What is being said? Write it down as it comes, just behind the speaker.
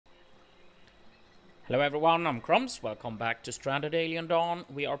Hello everyone, I'm Crumbs. Welcome back to Stranded Alien Dawn.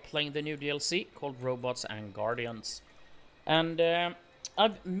 We are playing the new DLC called Robots and Guardians. And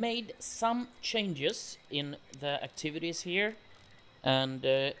I've made some changes in the activities here.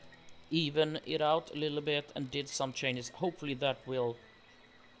 And even it out a little bit and did some changes. Hopefully that will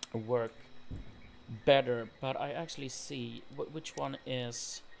work better. But I actually see which one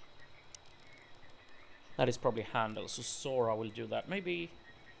is... That is probably handle, so Sora will do that. Maybe...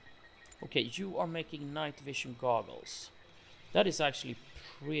 Okay, you are making night vision goggles. That is actually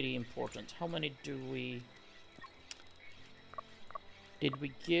pretty important. How many do we... Did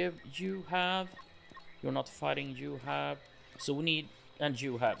we give? You have. You're not fighting, you have. So we need... And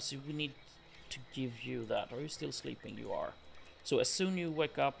you have. So we need to give you that. Are you still sleeping? You are. So as soon as you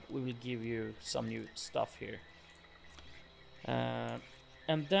wake up, we will give you some new stuff here.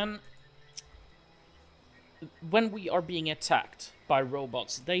 And then... When we are being attacked by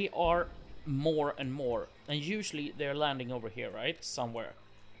robots, they are more and more, and usually they're landing over here, right? Somewhere.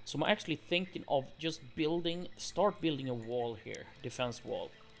 So I'm actually thinking of just start building a wall here, defense wall.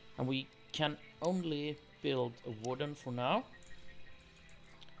 And we can only build a wooden for now.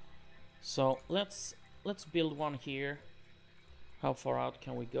 So let's build one here. How far out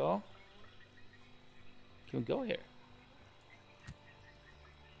can we go? Can we go here?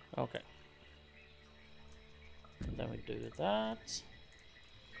 Okay. And then we do that.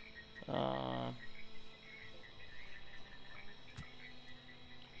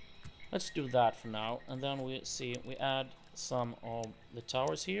 Let's do that for now, and then we add some of the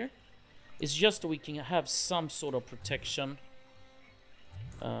towers here. It's just so we can have some sort of protection.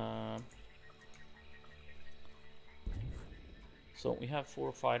 So we have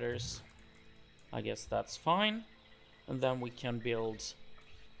 4 fighters. I guess that's fine, and then we can build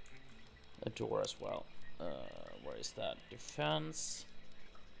a door as well. Where is that? Defense.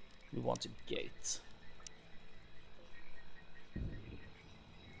 We want a gate.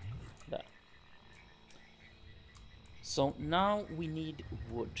 There. So now we need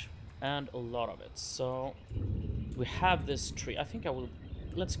wood, and a lot of it. So we have this tree. I think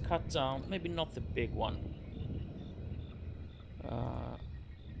let's cut down, maybe not the big one.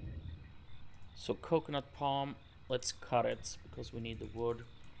 So coconut palm, let's cut it because we need the wood.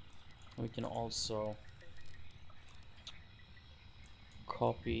 We can also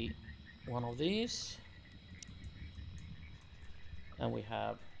copy one of these, and we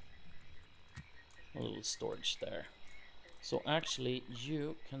have a little storage there. So actually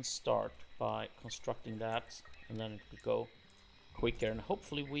you can start by constructing that, and then it could go quicker, and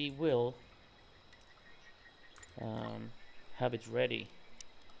hopefully we will have it ready.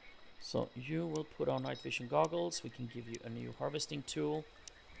 So you will put on night vision goggles. We can give you a new harvesting tool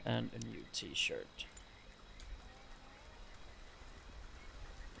and a new t-shirt.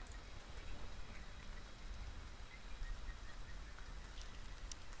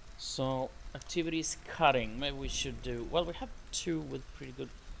 So activities cutting, maybe we should do, well, we have 2 with pretty good.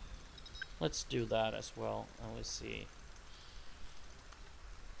 Let's do that as well, and we'll see.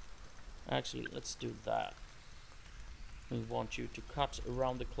 Actually, let's do that. We want you to cut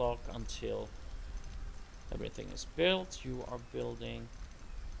around the clock until everything is built. You are building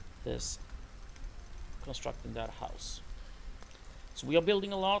this, constructing that house. So we are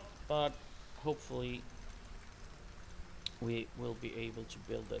building a lot, but hopefully we will be able to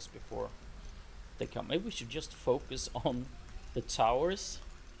build this before they come. Maybe we should just focus on the towers.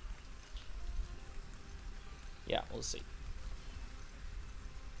 Yeah, we'll see.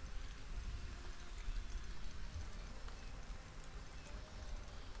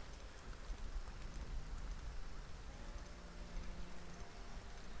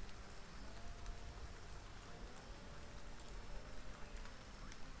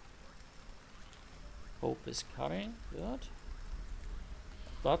 Hope is cutting, good.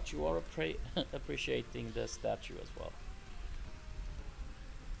 But you are appreciating the statue as well.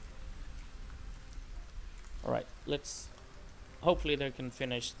 Alright, hopefully they can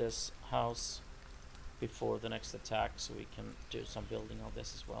finish this house before the next attack, so we can do some building of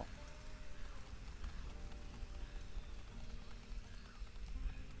this as well.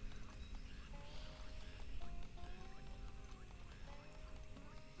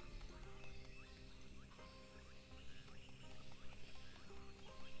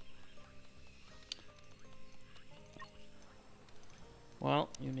 Well,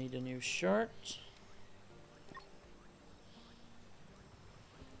 you need a new shirt.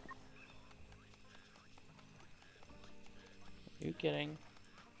 You're getting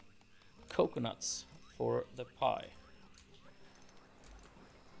coconuts for the pie.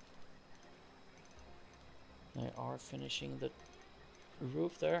 They are finishing the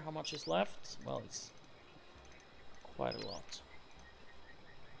roof there. How much is left? Well, it's quite a lot.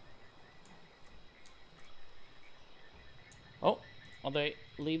 Oh, are they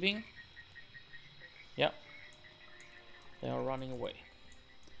leaving? Yeah, they are running away.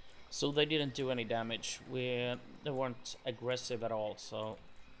 So they didn't do any damage. They weren't aggressive at all. So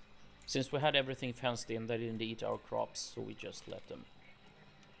since we had everything fenced in, they didn't eat our crops. So we just let them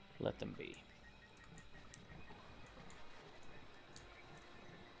be.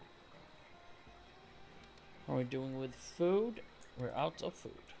 How are we doing with food? We're out of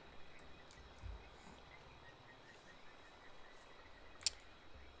food.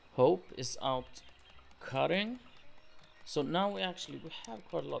 Hope is out cutting. So now we have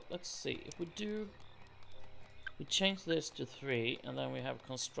quite a lot. Let's see if we change this to 3 and then we have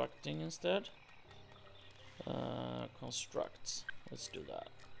constructing instead. Constructs. Let's do that.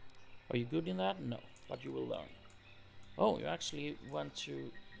 Are you good in that? No, but you will learn. Oh, you actually want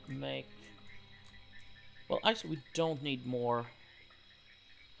to make. Well, actually, we don't need more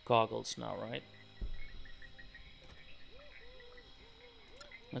goggles now, right?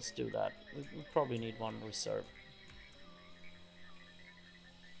 Let's do that. We probably need one reserve.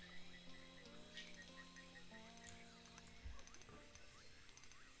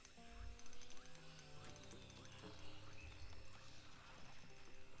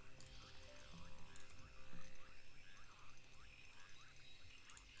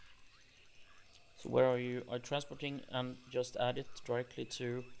 So where are you? Are you transporting and just add it directly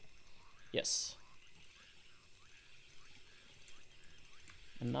to... Yes.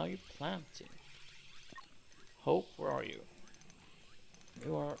 And now you're planting. Hope, where are you?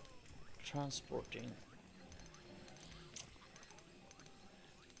 You are transporting.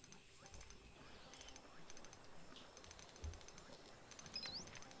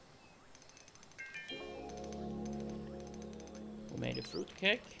 We made a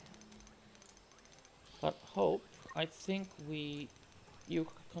fruitcake. But Hope, I think you're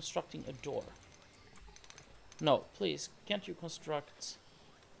constructing a door. No, please, can't you construct...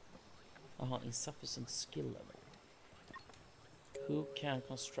 insufficient skill level. Who can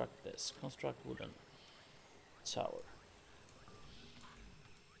construct this? Construct wooden tower.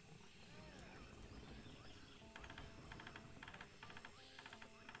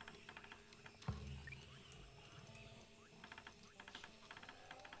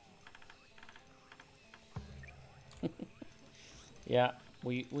 Yeah,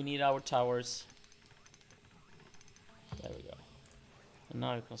 we need our towers. There we go. And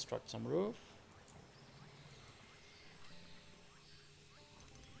now you construct some roof.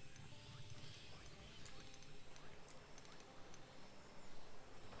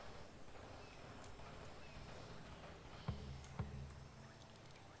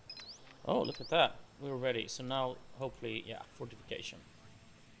 Oh, look at that. We're ready. So now, hopefully, yeah, fortification.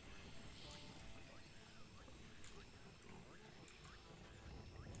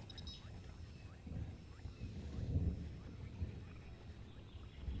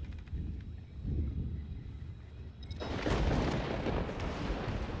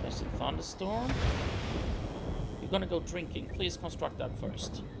 There's a thunderstorm. You're gonna go drinking. Please construct that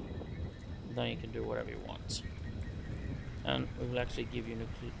first. Then you can do whatever you want. And we will actually give you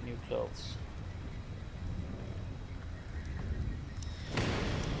new clothes.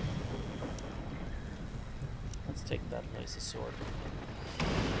 Let's take that laser sword.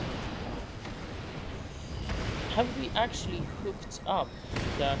 Have we actually hooked up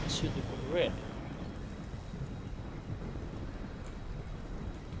that to the grid?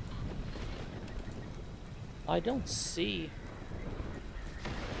 I don't see.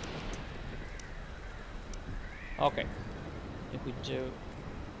 Okay. If we do,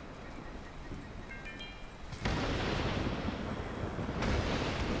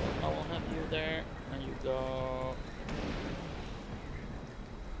 I will have you there, and you go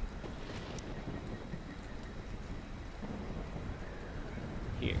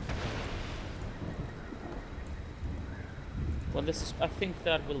here. Well, this is, I think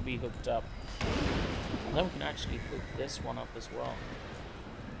that will be hooked up. And then we can actually hook this one up as well.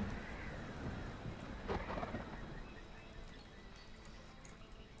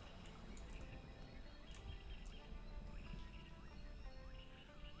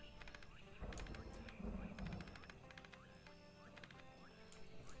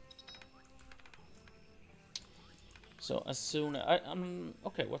 So as soon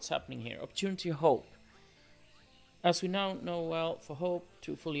okay, what's happening here? Opportunity Hope. As we now know, well, for Hope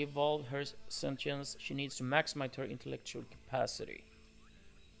to fully evolve her sentience, she needs to maximize her intellectual capacity.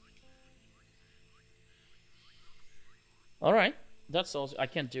 Alright, that's all. I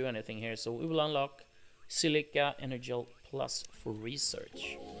can't do anything here, so we will unlock Silica Energel Plus for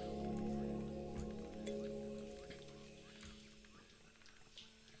research.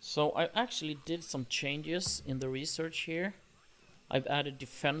 So I actually did some changes in the research here. I've added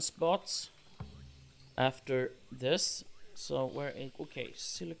defense bots after this. So where it, okay,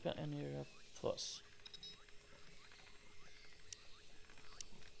 silica area plus.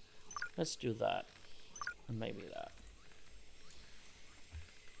 Let's do that. And maybe that.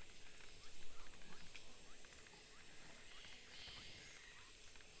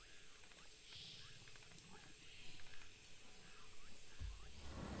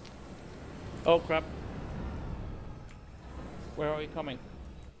 Oh crap. Where are you coming?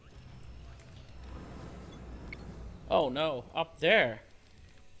 Oh no, up there.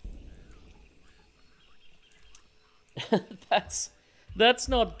 That's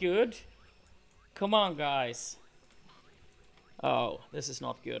not good. Come on, guys. Oh, this is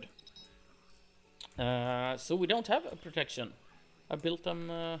not good. So we don't have a protection. I built them.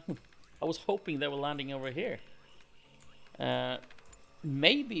 I was hoping they were landing over here.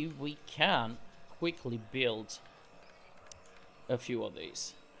 Maybe we can quickly build a few of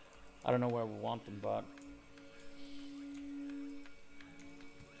these. I don't know where we want them, but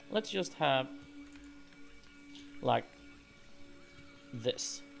let's just have like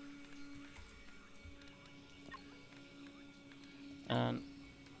this. And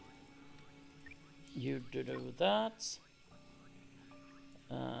you do that.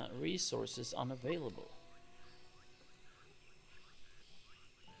 Resources unavailable.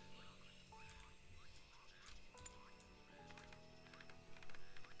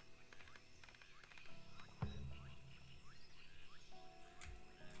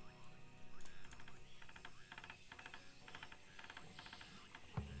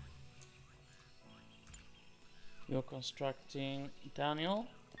 You're constructing, Daniel.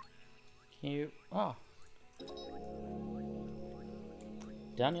 Can you? Ah.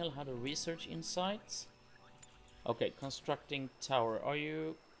 Daniel had a research insight. Okay, constructing tower. Are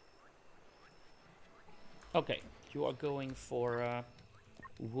you? Okay, you are going for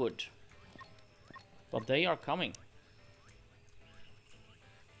wood. But they are coming.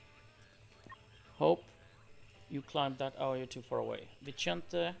 Hope you climbed that. Oh, you're too far away.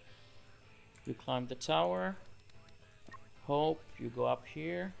 Vicente, you climb the tower. Hope you go up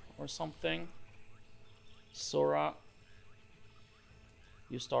here or something. Sora,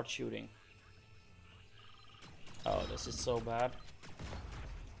 you start shooting. Oh, this is so bad.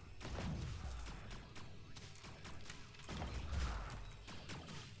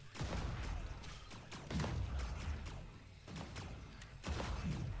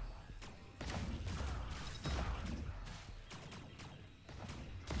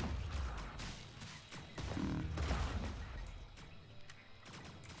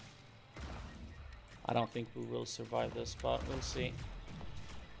 I don't think we will survive this, but we'll see.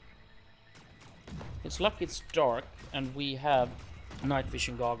 It's lucky it's dark and we have night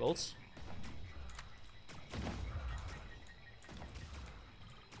vision goggles.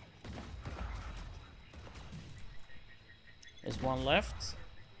 There's one left.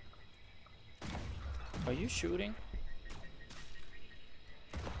 Are you shooting?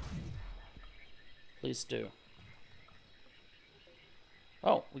 Please do.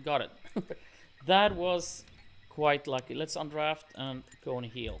 Oh, we got it. That was quite lucky. Let's undraft and go and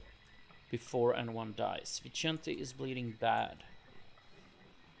heal before anyone dies. Vicente is bleeding bad.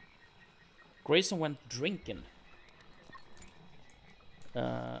 Grayson went drinking.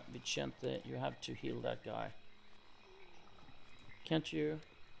 Vicente, you have to heal that guy. Can't you?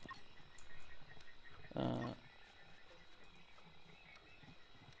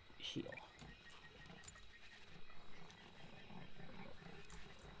 Heal.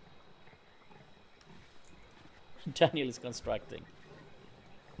 Daniel is constructing.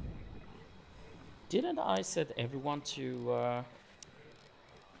 Didn't I set everyone to...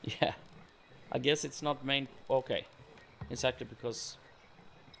 yeah. I guess it's not main... Okay. Exactly because...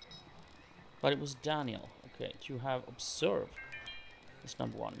 But it was Daniel. Okay, you have observed. It's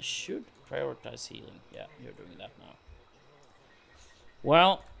number one. You should prioritize healing. Yeah, you're doing that now.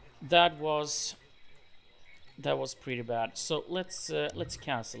 Well, that was pretty bad. So let's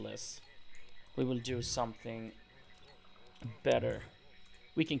cancel this. We will do something better.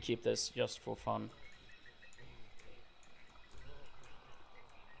 We can keep this just for fun.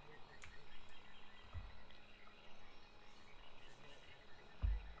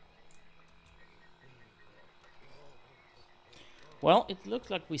 Well, it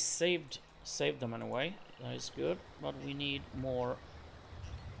looks like we saved them in a way. That is good, but we need more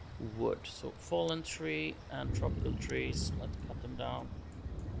wood. So fallen tree and tropical trees. Let's cut them down.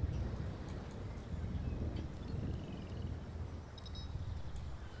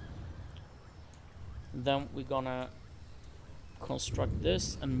 Then we're gonna construct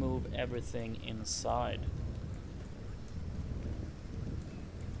this and move everything inside.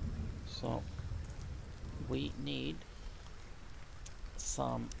 So we need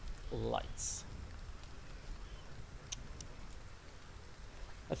some lights.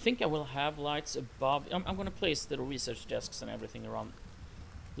 I think I will have lights above. I'm gonna place the research desks and everything along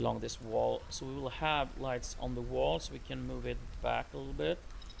this wall, so we will have lights on the wall, so we can move it back a little bit.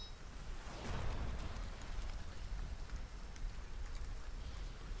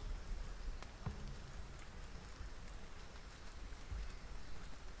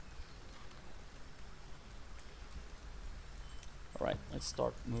 Alright, let's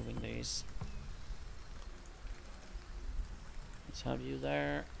start moving these. Let's have you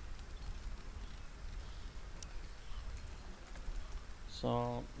there.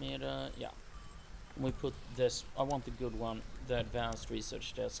 So, Mira, yeah. We put this, I want the good one, the advanced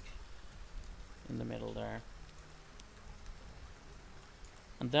research desk in the middle there.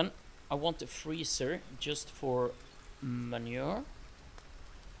 And then I want a freezer just for manure.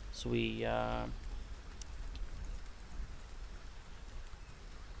 So we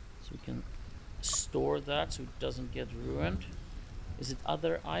can store that so it doesn't get ruined. Is it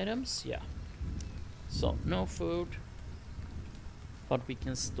other items? Yeah. So no food, but we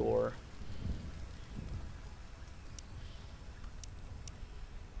can store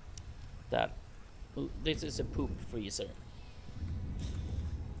that. This is a poop freezer.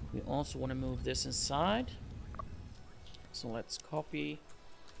 We also want to move this inside. So let's copy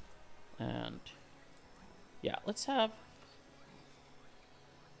and yeah, let's have.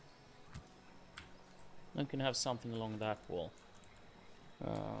 I can have something along that wall.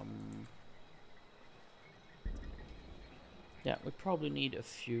 Yeah, we probably need a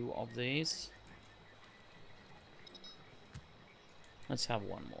few of these. Let's have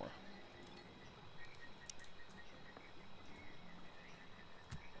one more.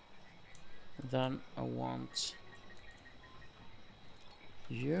 Then I want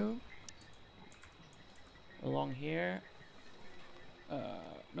you along here.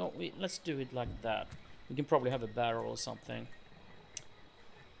 No, let's do it like that. We can probably have a barrel or something.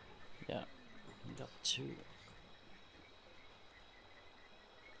 Yeah, we got two.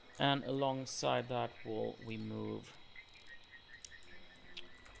 And alongside that wall, we move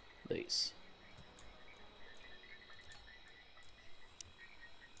these.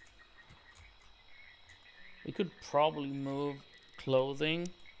 We could probably move clothing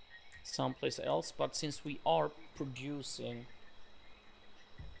someplace else, but since we are producing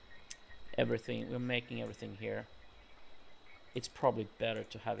everything, we're making everything here, it's probably better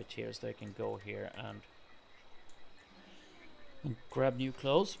to have it here so they can go here and grab new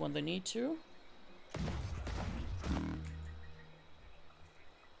clothes when they need to.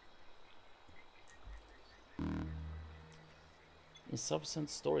 Insufficient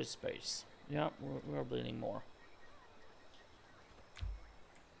storage space. Yeah, we're building more.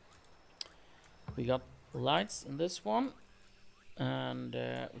 We got lights in this one, and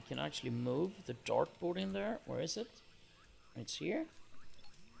we can actually move the dartboard in there. Where is it? It's here.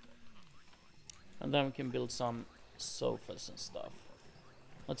 And then we can build some sofas and stuff.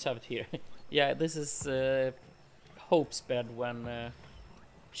 Let's have it here. Yeah, this is Hope's bed when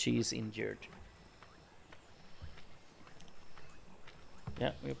she's injured.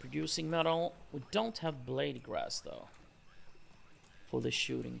 Yeah, we're producing metal. We don't have blade grass though for the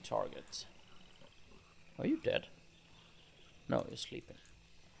shooting target. Are you dead? No, you're sleeping.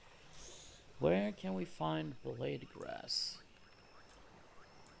 Where can we find blade grass?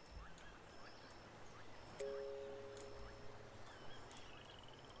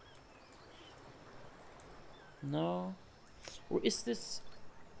 No. Or is this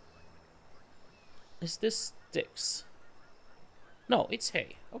sticks? No, it's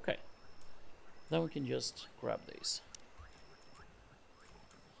hay. Okay. Then we can just grab these.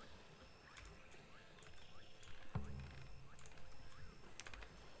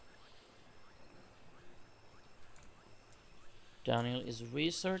 Daniel is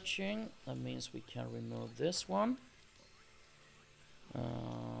researching. That means we can remove this one.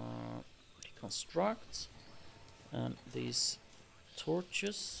 Deconstruct. And these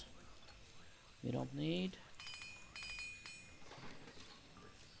torches we don't need.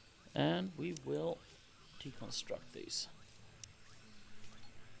 And we will deconstruct these.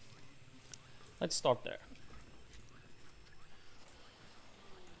 Let's start there.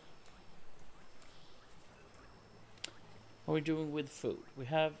 What are we doing with food? We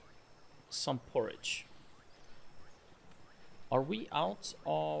have some porridge. Are we out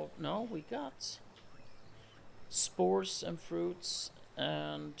of... No, we got spores and fruits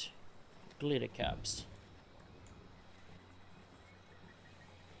and glitter caps.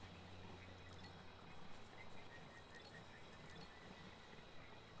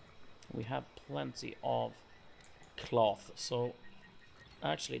 We have plenty of cloth, so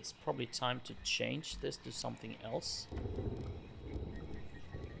actually it's probably time to change this to something else.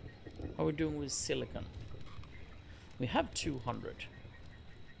 How are we doing with silicon? We have 200.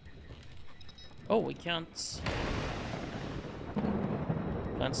 Oh, we can't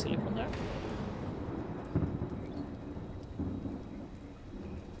plant silicon there?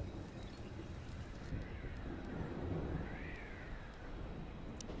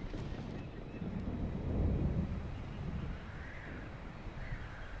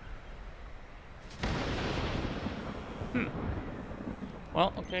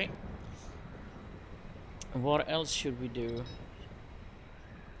 Well, okay. What else should we do?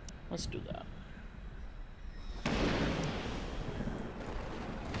 Let's do that.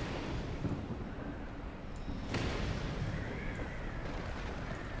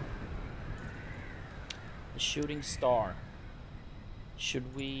 The shooting star.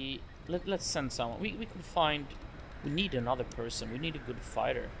 Should we... Let's send someone. We could find... We need another person. We need a good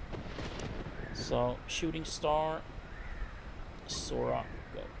fighter. So, shooting star... Sora,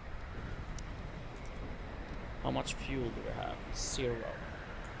 go. How much fuel do we have? 0.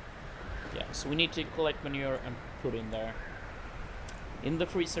 Yeah, so we need to collect manure and put in there. In the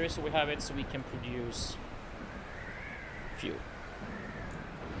freezer, so we have it so we can produce fuel.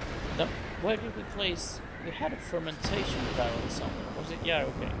 Now, where did we place? We had a fermentation barrel somewhere. Was it? Yeah,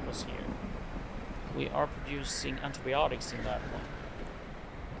 okay, it was here. We are producing antibiotics in that one.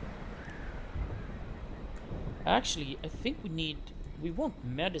 Actually, I think we want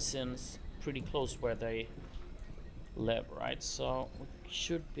medicines pretty close where they live, right? So we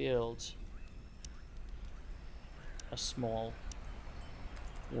should build a small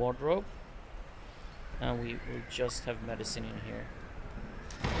wardrobe, and we will just have medicine in here.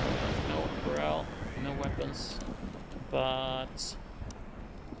 No corral, no weapons, but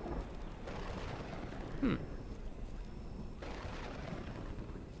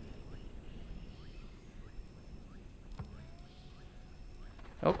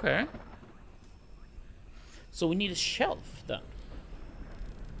okay. So we need a shelf then.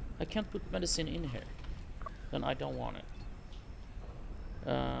 I can't put medicine in here. Then I don't want it.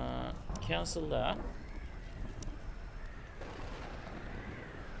 Cancel that.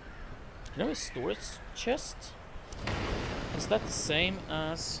 Can I have a storage chest? Is that the same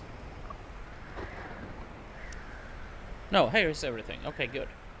as... No, here's everything. Okay, good.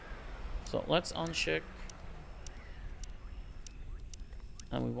 So let's uncheck.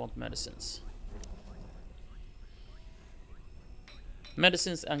 And we want medicines.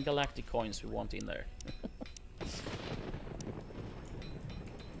 Medicines and galactic coins we want in there.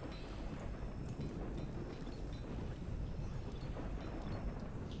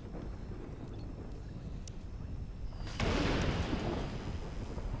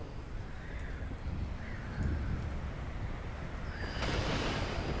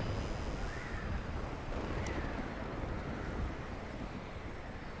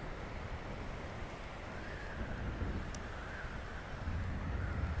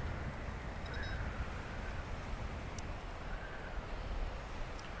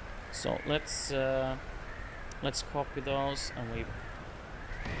 So let's copy those and we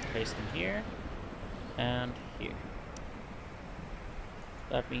paste them here and here.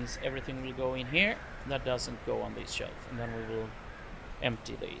 That means everything will go in here. That doesn't go on this shelf, and then we will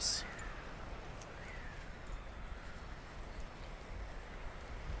empty these.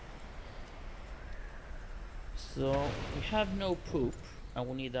 So we have no poop, and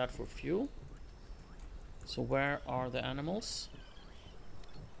we need that for fuel. So where are the animals?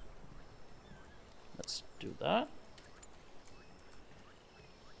 Let's do that.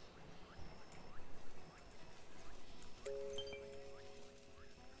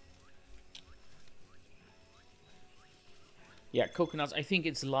 Yeah, coconuts. I think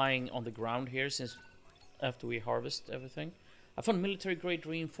it's lying on the ground here since after we harvest everything. I found military grade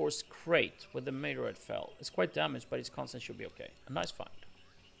reinforced crate where the meteorite fell. It's quite damaged, but its content should be okay. A nice find.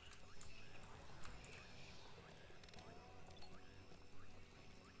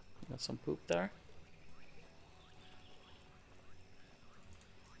 Got some poop there.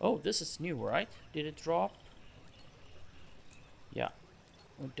 Oh, this is new, right? Did it drop? Yeah,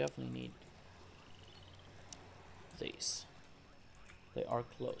 we definitely need these. They are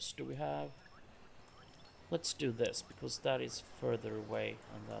close. Do we have... Let's do this, because that is further away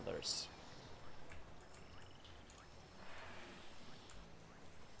than the others.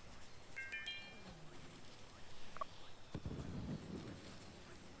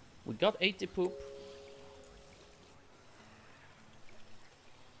 We got 80 poop.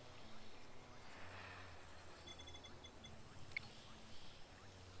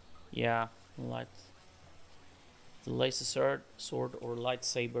 Yeah, light. The laser sword or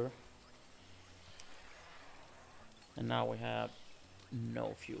lightsaber. And now we have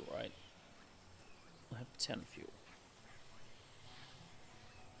no fuel, right? We have 10 fuel.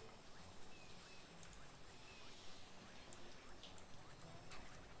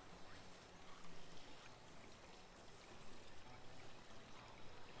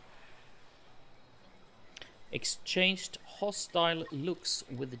 Exchanged hostile looks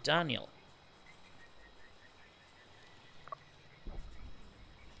with Daniel.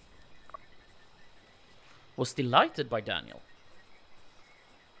 Was delighted by Daniel.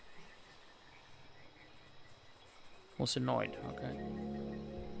 Was annoyed, okay.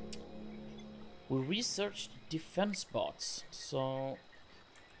 We researched defense bots, so...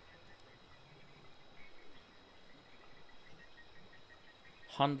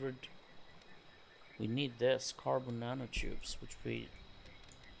 We need this, carbon nanotubes, which we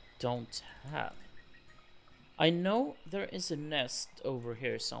don't have. I know there is a nest over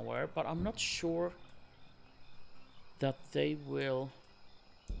here somewhere, but I'm not sure that they will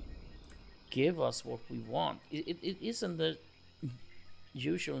give us what we want. It isn't the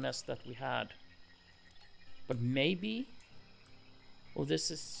usual nest that we had. But maybe... Or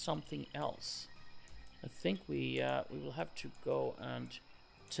this is something else. I think we will have to go and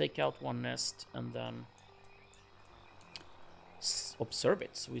take out one nest and then observe it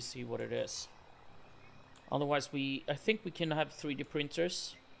so we see what it is. Otherwise I think we can have 3D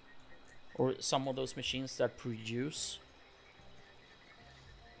printers or some of those machines that produce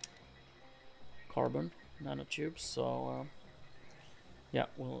carbon nanotubes. So yeah,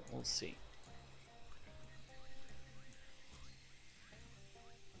 we'll see.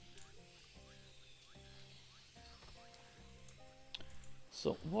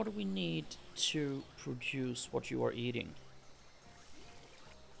 So what do we need to produce what you are eating?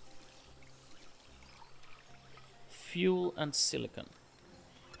 Fuel and silicon.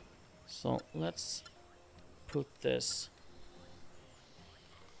 So let's put this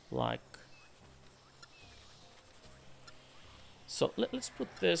like... So let's put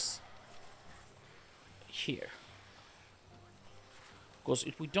this here. Because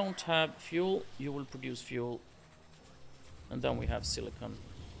if we don't have fuel, you will produce fuel. And then we have silicon.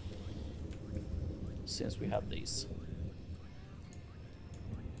 Since we have these.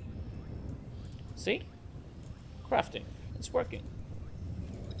 See? Crafting. It's working.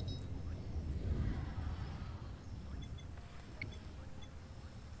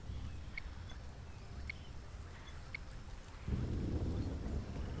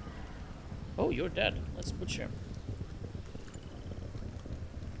 Oh, you're dead. Let's butcher.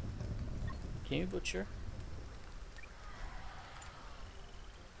 Can you butcher?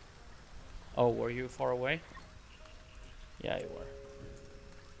 Oh, were you far away? Yeah, you were.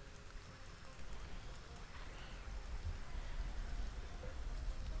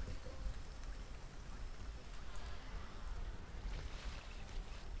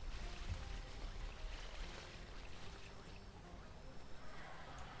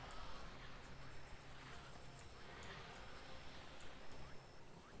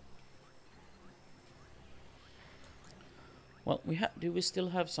 Well, do we still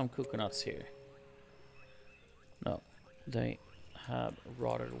have some coconuts here? No, they have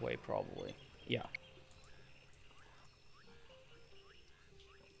rotted away probably. Yeah.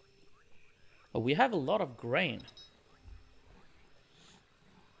 Oh, we have a lot of grain.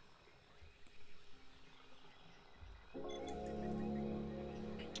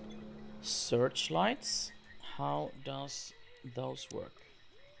 Searchlights? How does those work?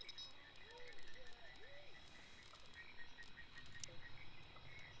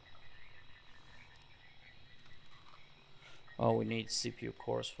 Oh, we need CPU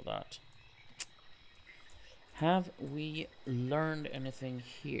cores for that. Have we learned anything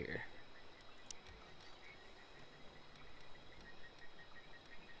here?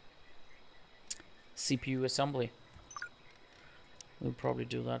 CPU assembly. We'll probably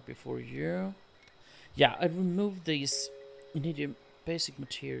do that before you. Yeah, I removed these. You need your basic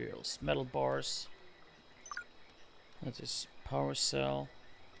materials. Metal bars. That is power cell.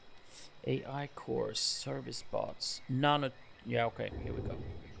 AI cores. Service bots. Nano... Yeah, okay, here we go.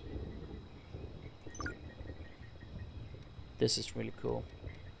 This is really cool.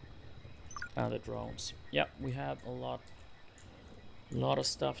 And the drones. Yeah, we have a lot of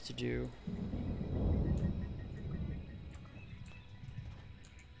stuff to do.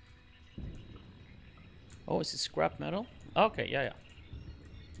 Oh, is it scrap metal? Okay, yeah.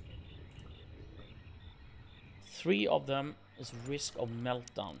 3 of them is risk of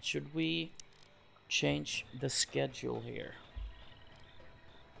meltdown. Should we change the schedule here?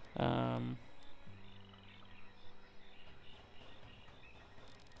 Are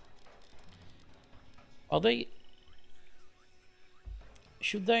they...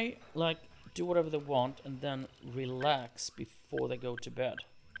 Should they, like, do whatever they want and then relax before they go to bed?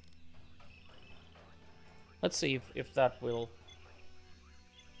 Let's see if that will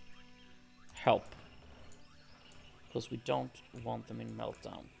help. Because we don't want them in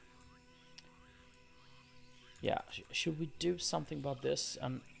meltdown. Yeah, should we do something about this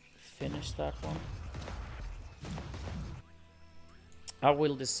and finish that one? I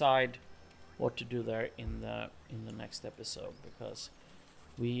will decide what to do there in the next episode, because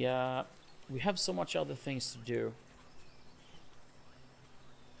we have so much other things to do.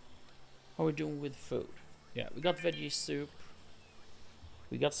 How are we doing with food? Yeah, we got veggie soup.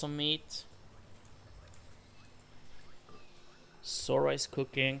 We got some meat. Sora is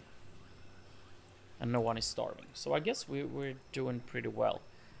cooking. And no one is starving. So I guess we're doing pretty well.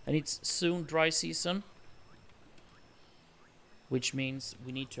 And it's soon dry season. Which means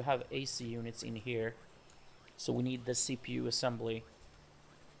we need to have AC units in here. So we need the CPU assembly.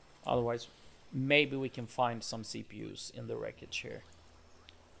 Otherwise, maybe we can find some CPUs in the wreckage here.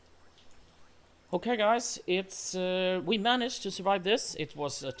 Okay, guys, it's we managed to survive this. It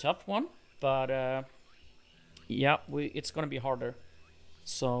was a tough one, but yeah, it's gonna be harder.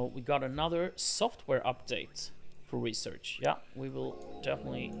 So we got another software update for research. Yeah, we will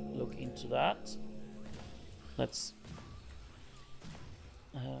definitely look into that. Let's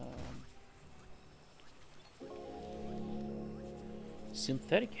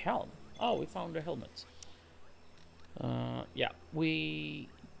synthetic helm. Oh, we found a helmet. Yeah,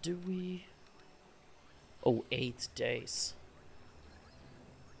 oh, 8 days.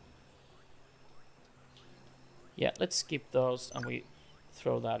 Yeah, let's skip those and we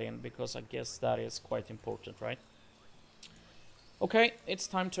throw that in, because I guess that is quite important, right? Okay, it's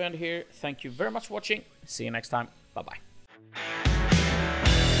time to end here. Thank you very much for watching. See you next time. Bye bye.